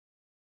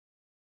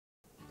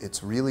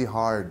It's really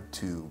hard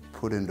to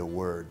put into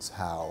words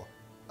how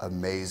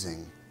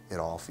amazing it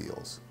all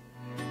feels.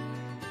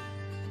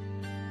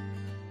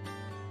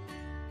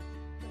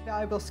 The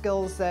valuable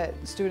skills that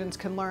students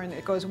can learn,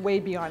 it goes way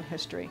beyond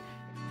history.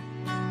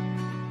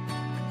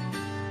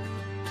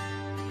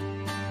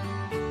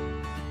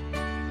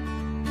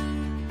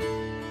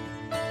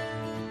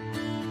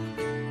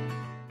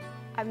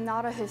 I'm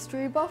not a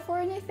history buff or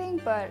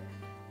anything, but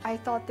I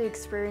thought the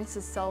experience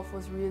itself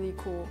was really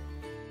cool.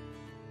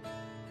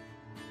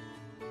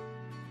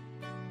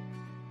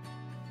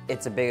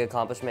 It's a big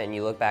accomplishment and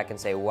you look back and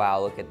say, wow,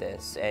 look at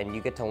this, and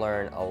you get to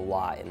learn a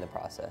lot in the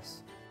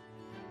process.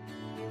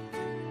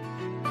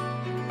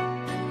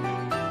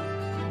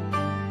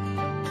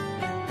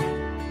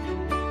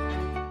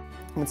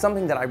 And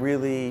something that I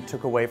really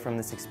took away from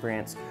this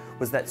experience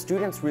was that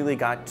students really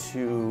got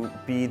to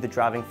be the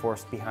driving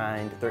force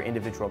behind their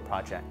individual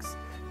projects.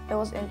 It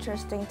was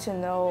interesting to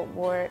know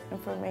more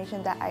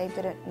information that I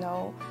didn't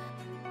know.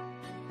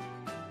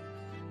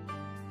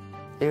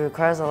 It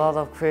requires a lot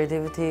of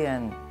creativity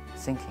and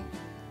thinking.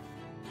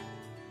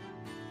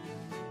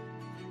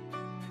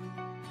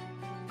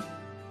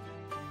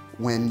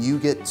 When you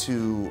get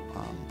to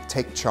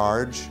take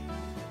charge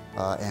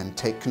and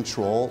take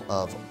control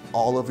of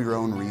all of your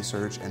own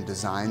research and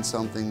design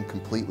something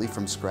completely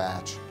from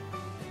scratch.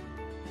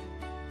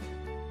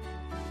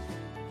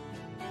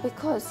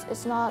 Because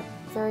it's not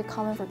very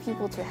common for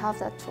people to have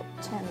that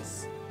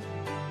chance.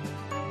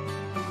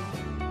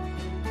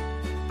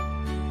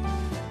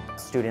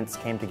 Students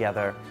came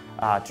together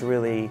to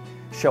really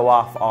show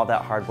off all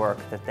that hard work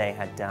that they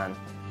had done.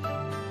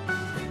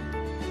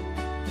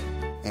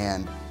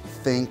 And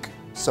think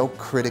so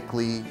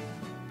critically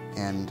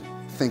and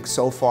think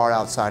so far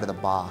outside of the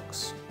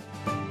box.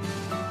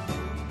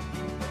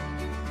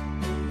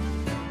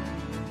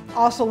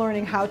 Also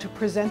learning how to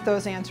present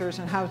those answers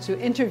and how to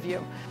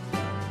interview.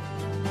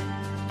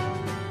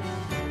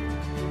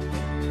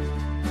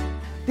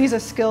 These are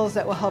skills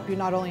that will help you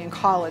not only in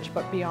college,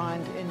 but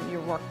beyond in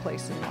your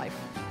workplace and life.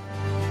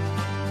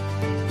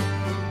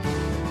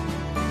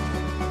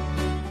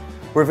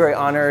 We're very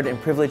honored and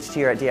privileged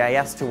here at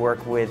DIS to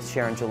work with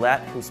Sharon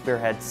Gillette, who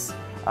spearheads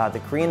the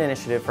Korean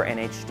initiative for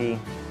NHD.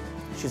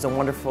 She's a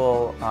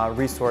wonderful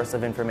resource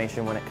of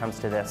information when it comes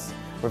to this.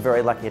 We're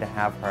very lucky to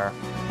have her.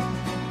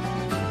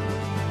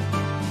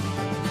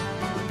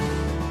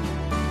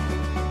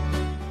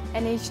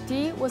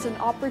 NHD was an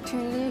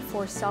opportunity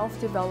for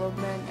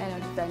self-development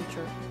and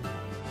adventure.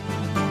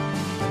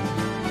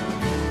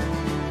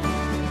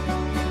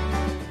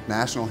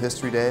 National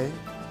History Day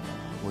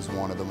was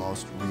one of the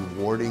most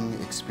rewarding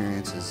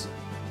experiences.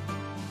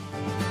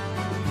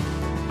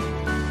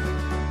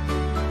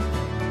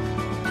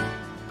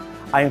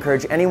 I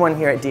encourage anyone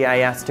here at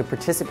DIS to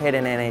participate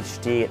in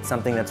NHD. It's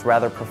something that's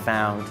rather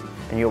profound,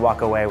 and you'll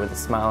walk away with a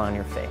smile on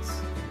your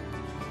face.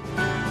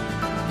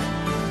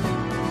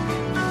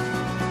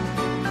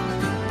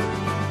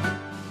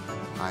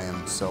 I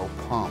am so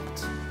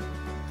pumped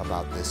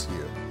about this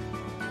year.